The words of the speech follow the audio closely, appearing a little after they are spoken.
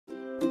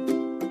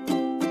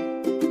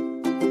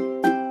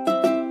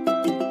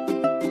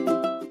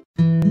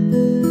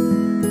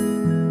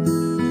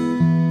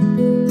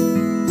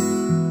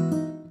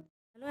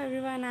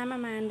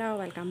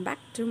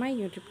my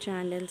YouTube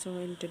channel. So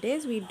in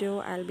today's video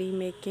I'll be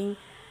making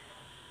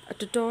a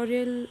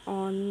tutorial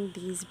on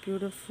these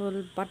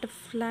beautiful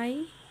butterfly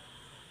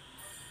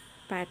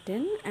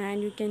pattern,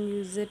 and you can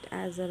use it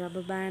as a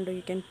rubber band, or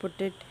you can put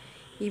it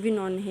even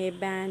on hair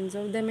bands,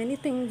 or there are many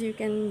things you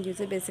can use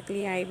it.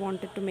 Basically I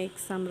wanted to make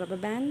some rubber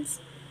bands,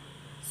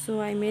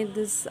 so I made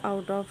this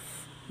out of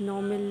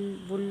normal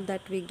wool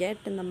that we get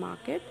in the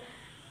market,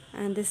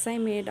 and this I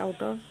made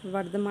out of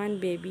Vardhaman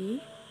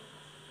baby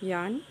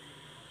yarn.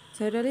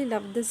 So I really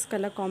love this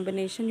color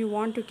combination. You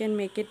want, you can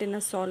make it in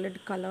a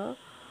solid color,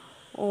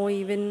 or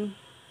even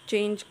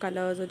change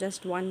colors, or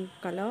just one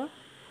color.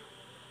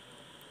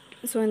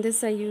 So in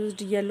this I used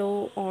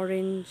yellow,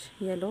 orange,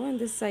 yellow, and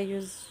this I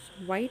used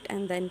white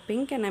and then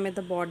pink, and I made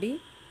the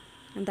body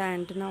and the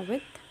antenna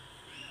with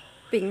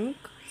pink.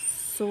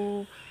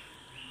 So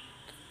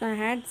I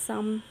had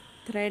some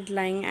thread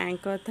lying,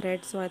 anchor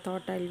thread, so I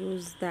thought I'll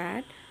use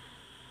that.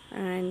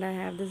 And I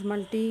have this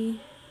multi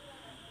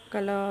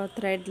color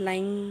thread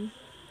lying,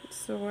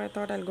 so I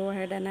thought I'll go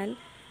ahead and I'll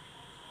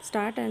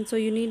start. And so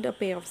you need a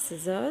pair of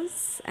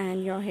scissors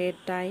and your hair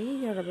tie,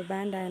 your rubber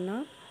band, and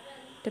a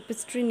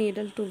tapestry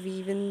needle to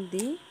weave in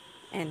the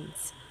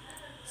ends.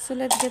 So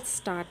let's get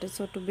started.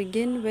 So to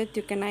begin with,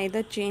 you can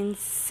either chain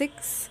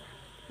 6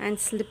 and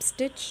slip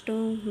stitch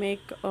to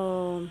make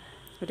a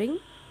ring,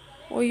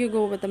 or you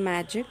go with a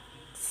magic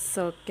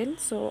circle.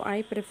 So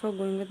I prefer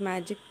going with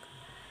magic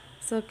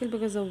circle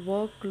because the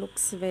work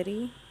looks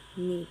very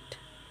neat,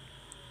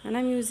 and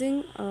I'm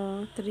using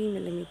a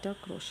 3mm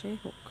crochet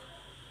hook.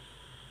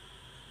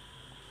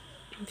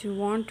 If you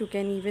want, you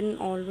can even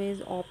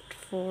always opt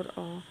for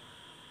a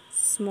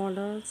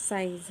smaller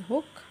size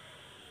hook,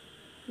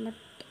 but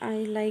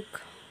I like,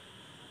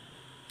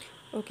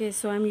 okay,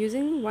 so I'm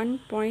using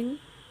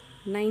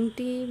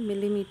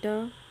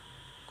 1.90mm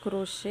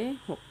crochet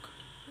hook,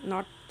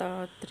 not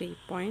the 3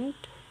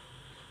 point,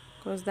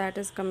 because that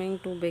is coming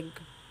too big.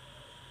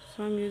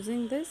 So I'm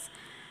using this.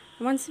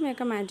 Once you make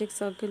a magic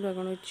circle, we're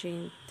going to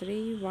chain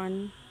 3,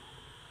 1,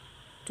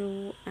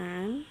 2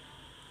 and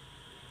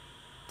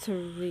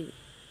 3.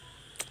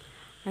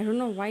 I don't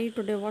know why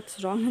today,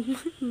 what's wrong with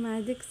my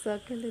magic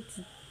circle. It's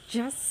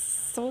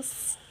just so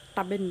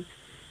stubborn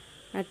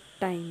at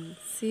times.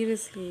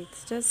 Seriously,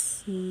 it's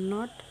just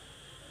not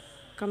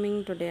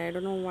coming today. I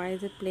don't know why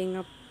is it playing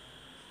up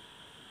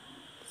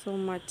so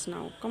much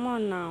now. Come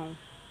on now.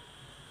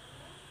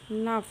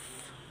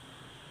 Enough.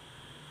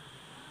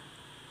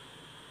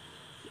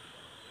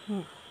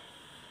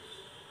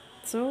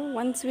 So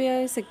once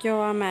we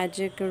secure our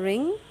magic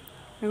ring,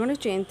 we're going to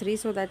chain 3.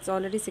 So that's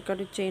already secured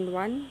to chain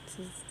 1.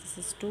 This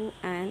is 2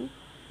 and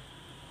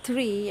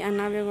 3, and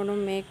now we're going to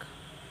make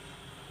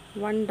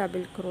 1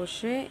 double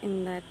crochet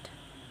in that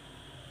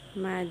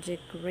magic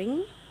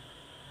ring.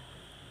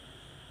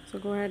 So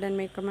go ahead and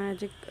make a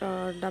magic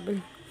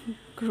double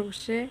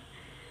crochet,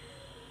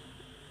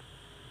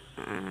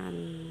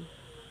 and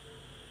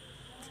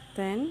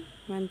then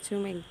once you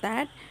make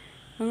that,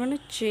 I'm going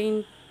to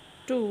chain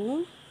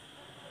 2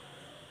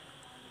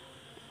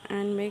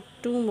 and make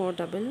 2 more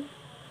double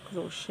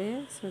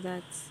crochet. So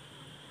that's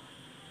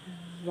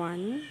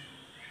 1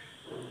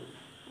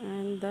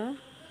 and the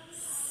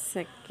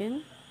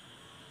second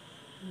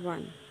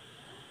one.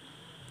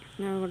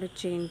 Now we're going to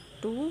chain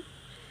 2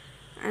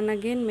 and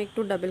again make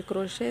 2 double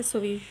crochet. So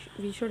we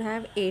should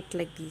have 8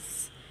 like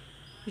these.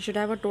 We should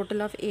have a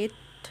total of 8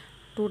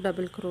 2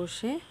 double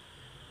crochet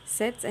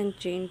sets, and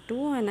chain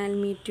 2, and I'll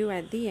meet you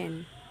at the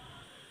end.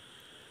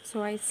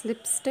 So I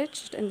slip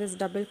stitched in this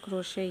double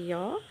crochet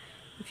here.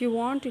 If you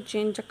want to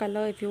change the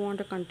color, if you want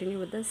to continue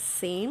with the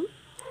same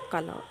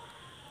color,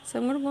 so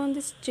I'm going to go on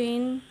this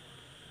chain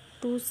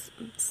 2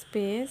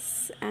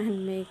 space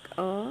and make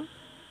a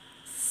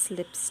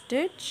slip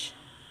stitch.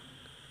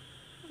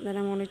 Then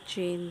I'm going to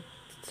chain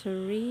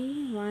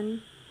 3,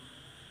 1,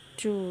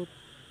 2,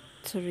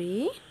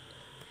 3,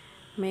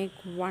 make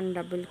 1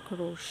 double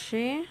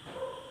crochet,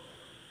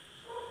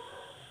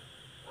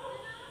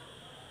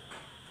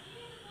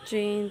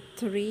 chain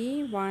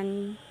 3,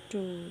 1,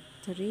 2,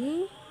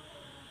 3,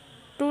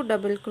 2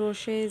 double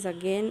crochets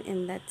again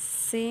in that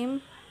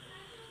same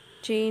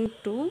chain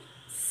 2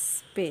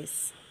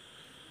 space.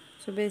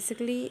 So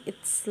basically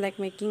it's like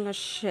making a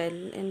shell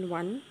in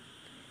one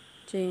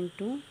chain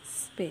 2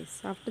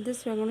 space. After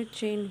this we are going to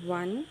chain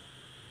 1,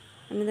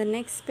 and in the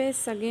next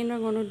space again we are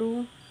going to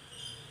do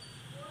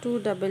 2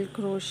 double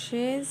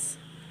crochets,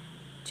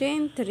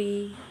 chain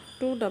 3,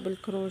 2 double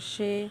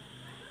crochet,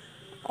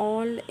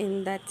 all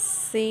in that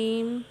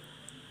same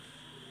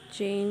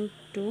chain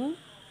 2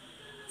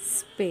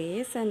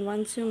 space. And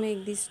once you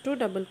make these 2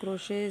 double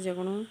crochets, you're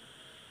going to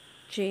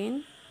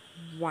chain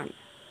 1.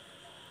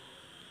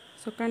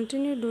 So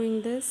continue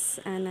doing this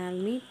and I'll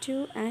meet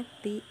you at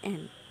the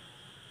end.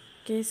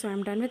 Okay, so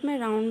I'm done with my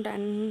round,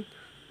 and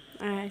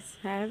I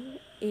have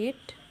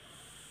 8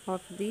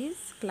 of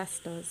these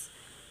clusters.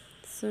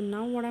 So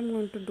now what I'm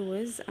going to do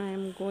is I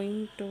am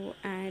going to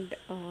add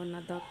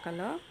another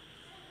color.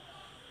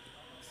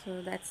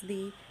 So that's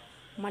the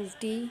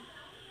multi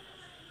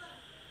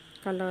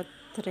color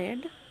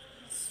thread.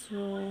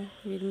 So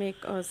we'll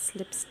make a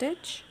slip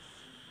stitch,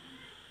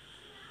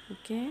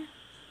 okay,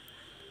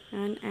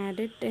 and add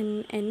it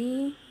in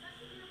any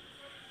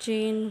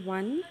chain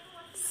 1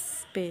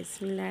 space.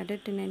 We'll add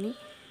it in any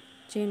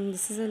chain.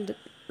 This is a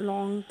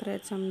long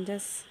thread, so I'm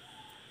just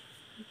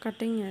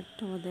cutting it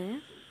over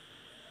there.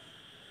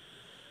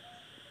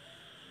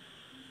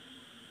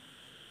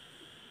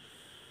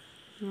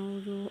 Now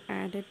you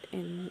add it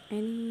in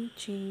any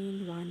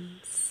chain 1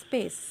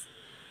 space.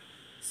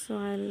 So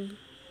I'll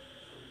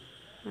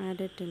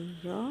add it in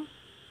here.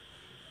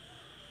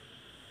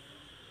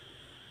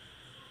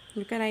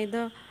 You can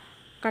either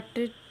cut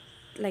it,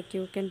 like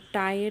you can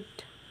tie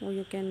it, or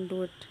you can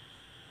do it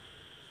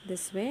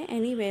this way,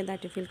 any way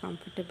that you feel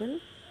comfortable.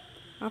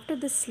 After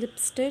this slip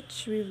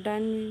stitch, we've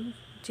done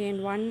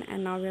chain 1,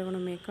 and now we're going to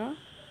make a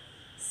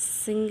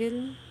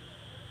single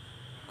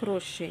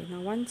crochet. Now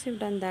once you've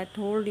done that,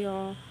 hold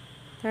your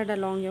thread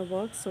along your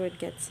work so it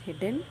gets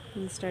hidden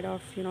instead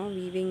of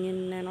weaving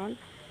in and all.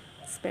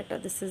 It's better.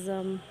 This is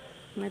a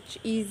much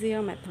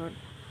easier method.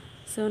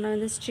 So now in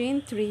this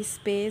chain 3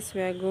 space,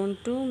 we are going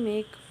to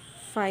make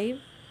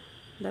 5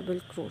 double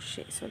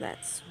crochet. So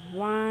that's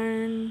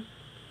 1,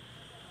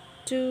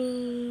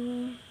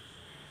 2,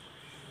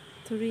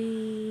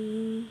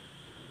 3,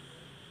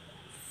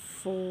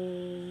 4,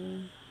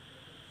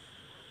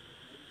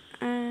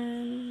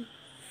 and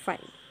 5.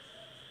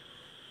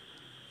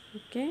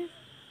 Okay,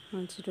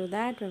 once you do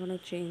that, we're going to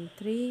chain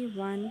 3,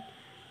 1,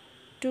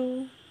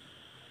 2,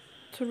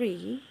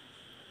 3,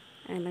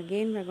 and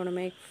again we're going to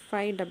make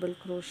 5 double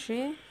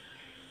crochet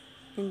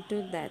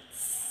into that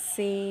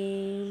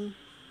same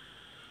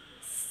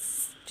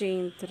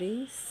chain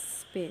 3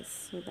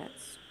 space. So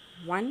that's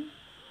 1,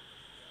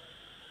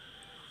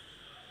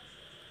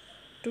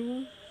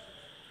 2,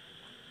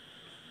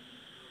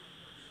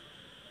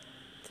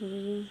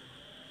 3,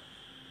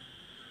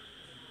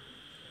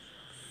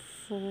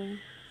 4,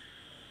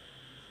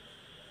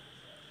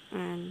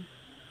 and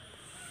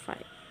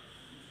 5.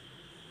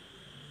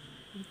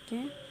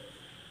 Okay,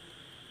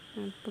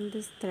 and pull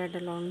this thread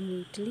along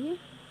neatly.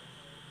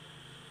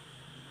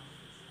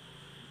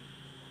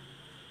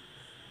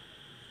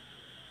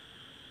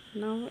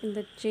 Now in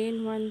the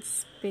chain 1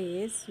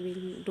 space,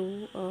 we'll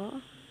do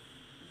a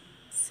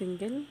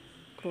single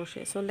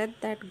crochet. So let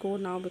that go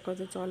now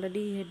because it's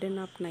already hidden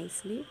up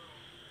nicely.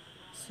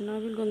 So now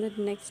we'll go in the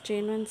next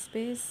chain 1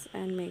 space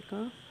and make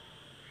a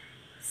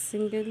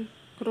single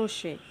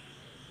crochet.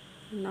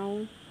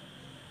 Now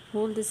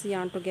hold this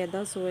yarn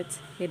together so it's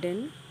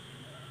hidden,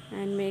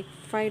 and make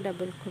 5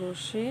 double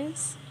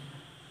crochets.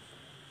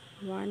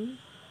 1,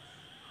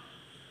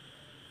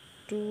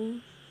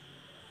 2,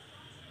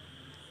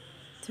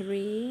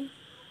 3,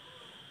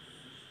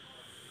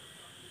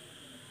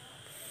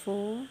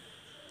 4,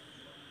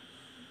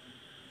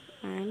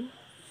 and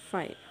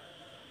 5.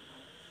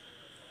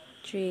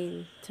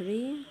 Chain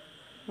 3,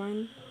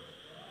 1,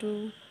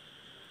 2,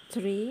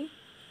 3,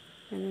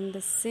 and in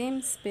the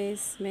same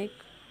space make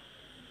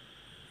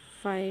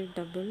 5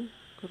 double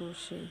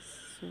crochets.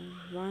 So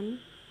 1,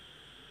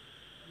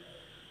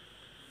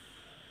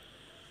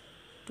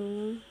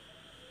 2,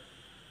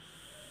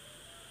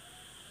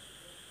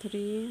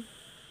 3,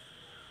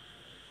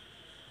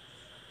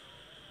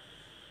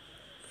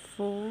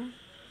 4,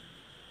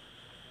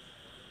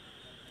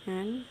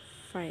 and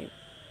 5.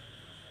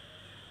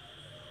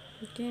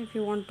 Okay, if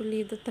you want to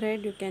leave the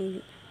thread, you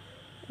can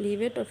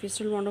leave it. If you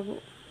still want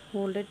to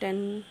hold it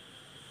and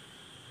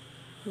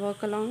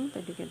work along,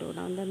 that you can do.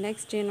 Now the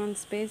next chain 1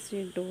 space,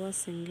 you do a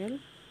single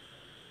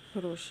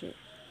crochet.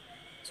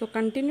 So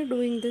continue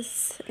doing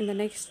this in the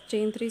next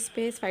chain 3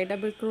 space, 5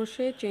 double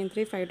crochet, chain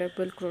 3, 5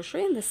 double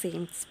crochet in the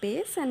same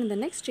space, and in the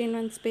next chain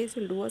 1 space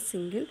you'll do a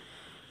single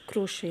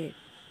crochet.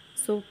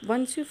 So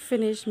once you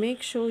finish,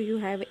 make sure you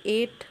have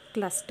 8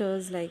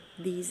 clusters like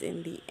these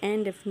in the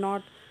end. If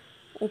not,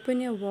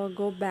 open your work,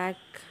 go back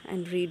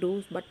and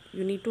redo, but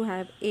you need to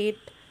have 8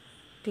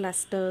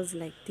 clusters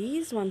like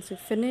these. Once you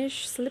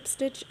finish, slip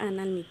stitch,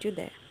 and I'll meet you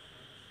there.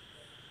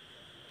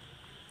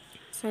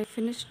 So I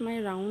finished my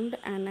round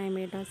and I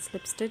made a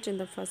slip stitch in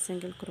the first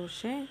single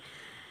crochet,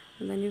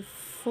 and then you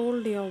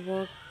fold your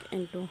work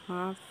into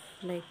half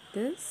like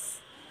this.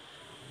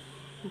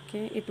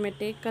 Okay, it may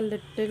take a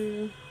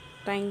little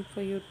time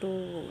for you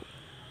to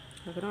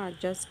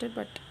adjust it,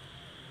 but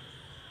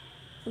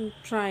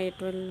try, it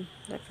will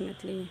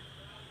definitely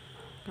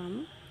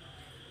come.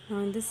 Now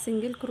in this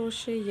single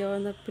crochet here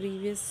in the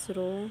previous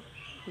row,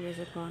 where's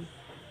it gone?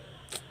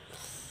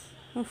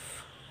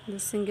 Oof. The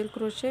single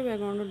crochet, we are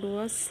going to do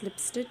a slip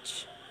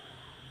stitch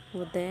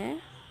over there.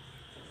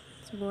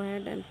 So go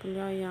ahead and pull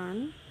your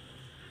yarn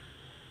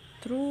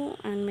through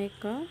and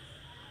make a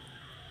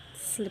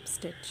slip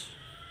stitch.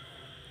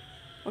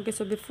 Okay,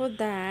 so before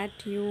that,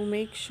 you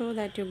make sure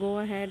that you go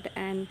ahead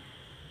and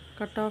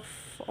cut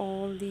off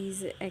all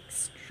these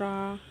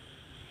extra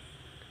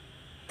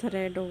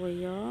thread over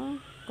here,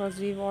 because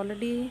we've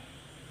already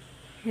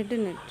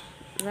hidden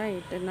it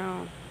right in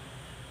our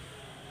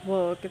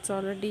work. It's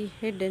already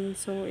hidden,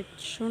 so it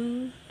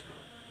shouldn't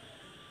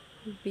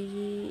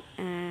be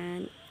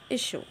an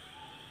issue.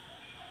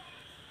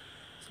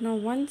 Now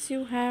once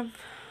you have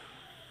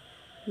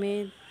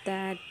made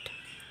that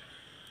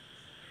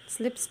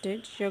slip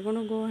stitch, you're going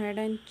to go ahead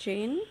and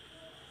chain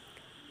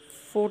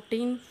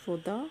 14 for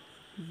the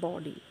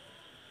body.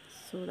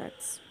 So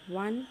that's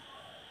 1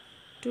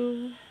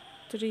 2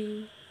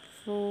 3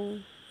 4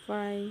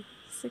 5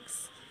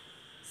 6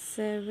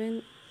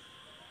 7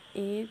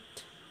 8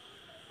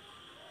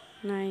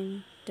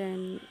 9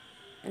 10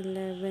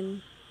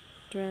 11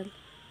 12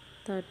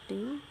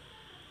 13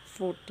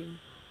 14.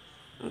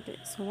 Okay,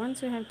 so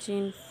once you have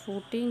chained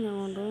 14, you're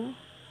going to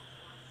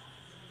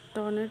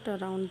turn it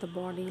around the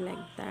body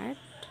like that,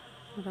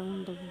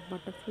 around the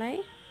butterfly,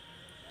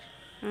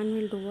 and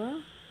we'll do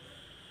a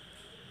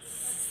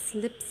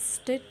slip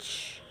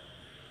stitch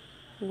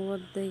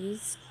over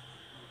these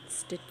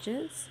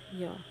stitches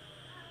here.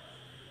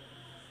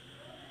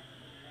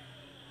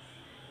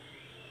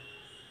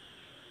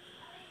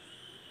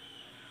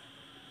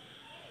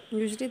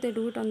 Usually they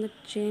do it on the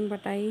chain,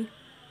 but I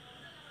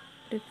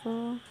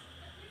prefer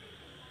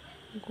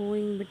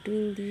going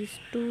between these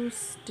two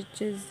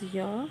stitches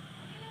here,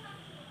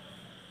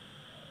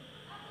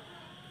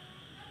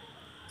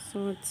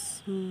 so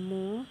it's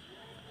more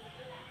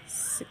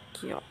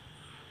secure.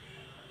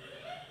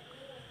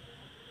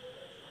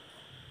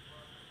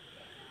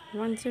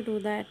 Once you do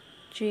that,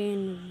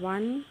 chain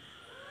 1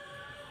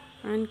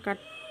 and cut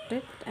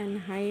it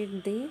and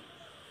hide the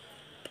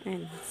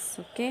ends.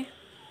 Okay,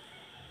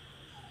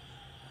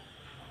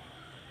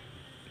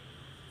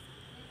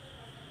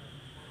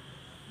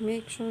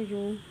 make sure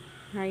you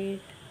hide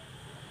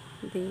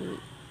the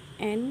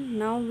end.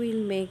 Now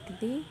we'll make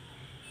the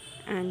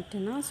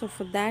antenna. So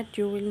for that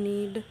you will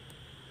need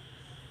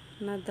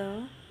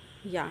another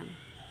yarn.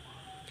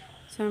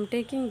 So I'm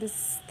taking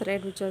this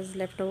thread which was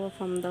left over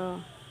from the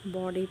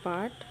body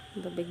part,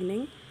 the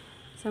beginning.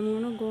 So I'm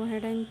going to go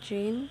ahead and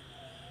chain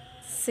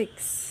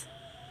 6.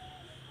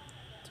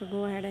 So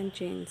go ahead and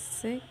chain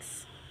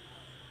 6.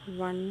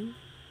 1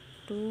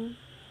 2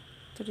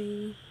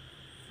 3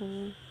 4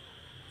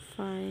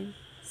 5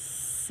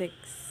 6.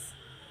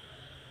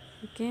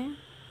 Okay,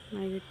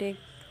 now you take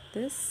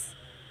this,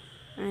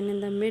 and in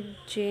the mid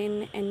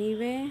chain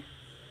anyway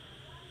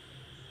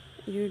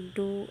you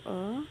do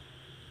a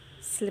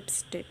slip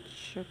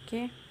stitch.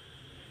 Okay,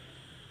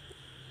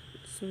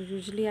 so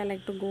usually I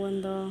like to go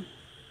in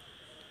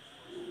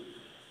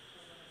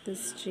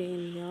this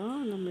chain here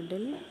in the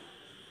middle,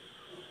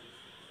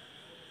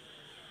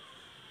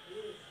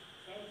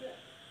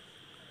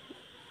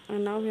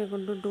 and now we are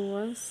going to do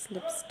a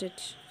slip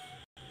stitch.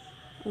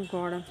 Oh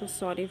god, I'm so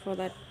sorry for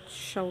that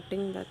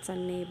shouting. That's a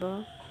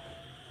neighbor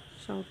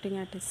shouting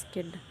at his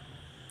kid.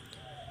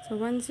 So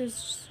once you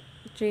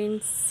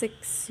chain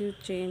 6, you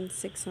chain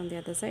 6 on the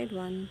other side.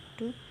 1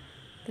 2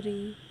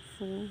 3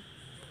 4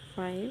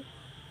 5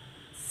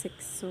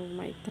 6. So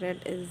my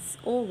thread is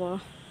over,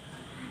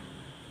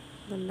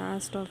 the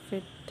last of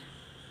it.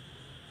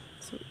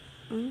 So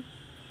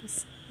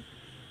just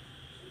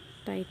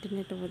tighten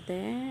it over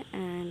there,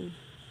 and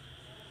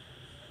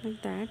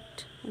like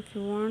that. If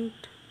you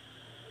want,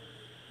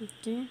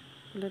 okay,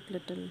 pull it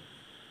little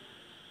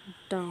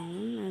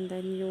down, and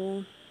then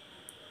you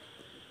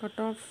cut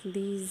off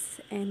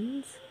these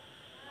ends.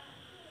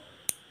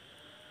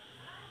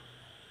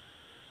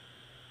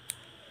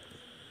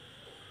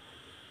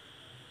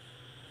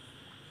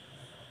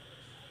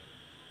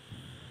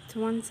 So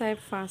once I've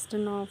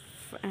fastened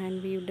off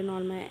and weaved in all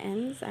my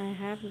ends, I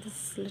have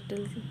this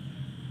little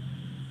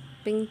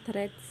pink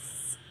thread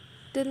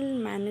still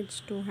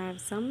managed to have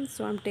some,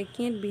 so I'm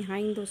taking it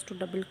behind those 2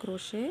 double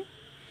crochet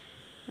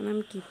and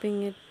I'm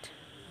keeping it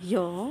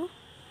here,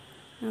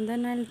 and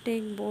then I'll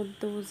take both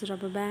those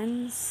rubber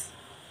bands.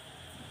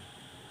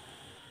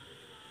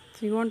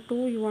 So you want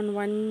 2, you want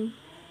 1.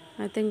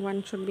 I think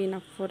 1 should be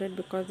enough for it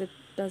because it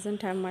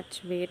doesn't have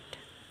much weight.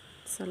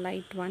 It's a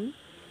light one.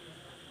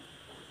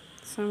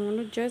 So I'm going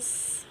to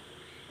just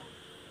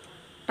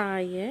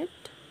tie it.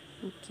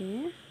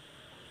 Okay,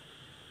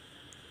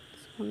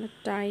 so I'm going to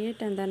tie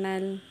it, and then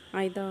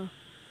I'll either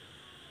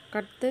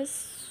cut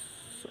this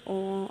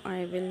or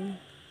I will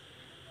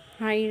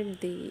hide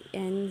the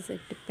ends.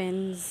 It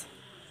depends.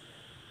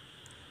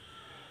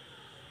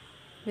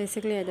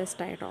 Basically I just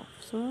tie it off.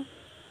 So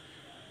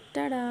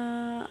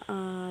ta-da!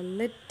 Our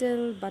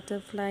little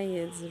butterfly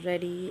is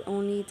ready.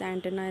 Only its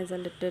antenna is a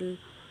little,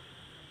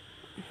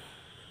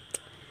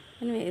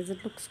 anyways,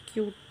 it looks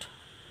cute.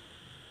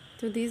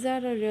 So these are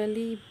a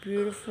really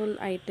beautiful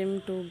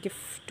item to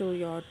gift to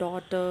your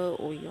daughter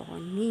or your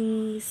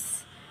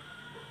niece,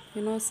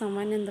 you know,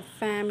 someone in the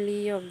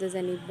family. If there's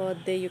any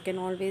birthday, you can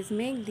always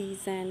make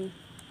these and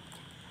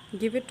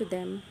give it to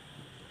them.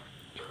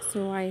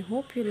 So I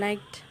hope you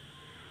liked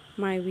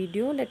my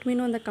video. Let me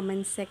know in the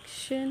comment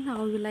section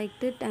how you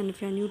liked it, and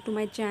if you're new to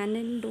my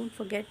channel, don't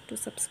forget to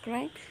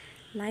subscribe,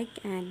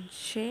 like and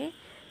share.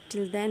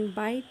 Till then,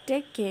 bye,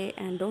 take care,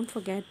 and don't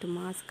forget to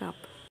mask up.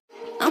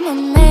 I'm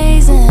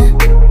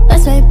amazing.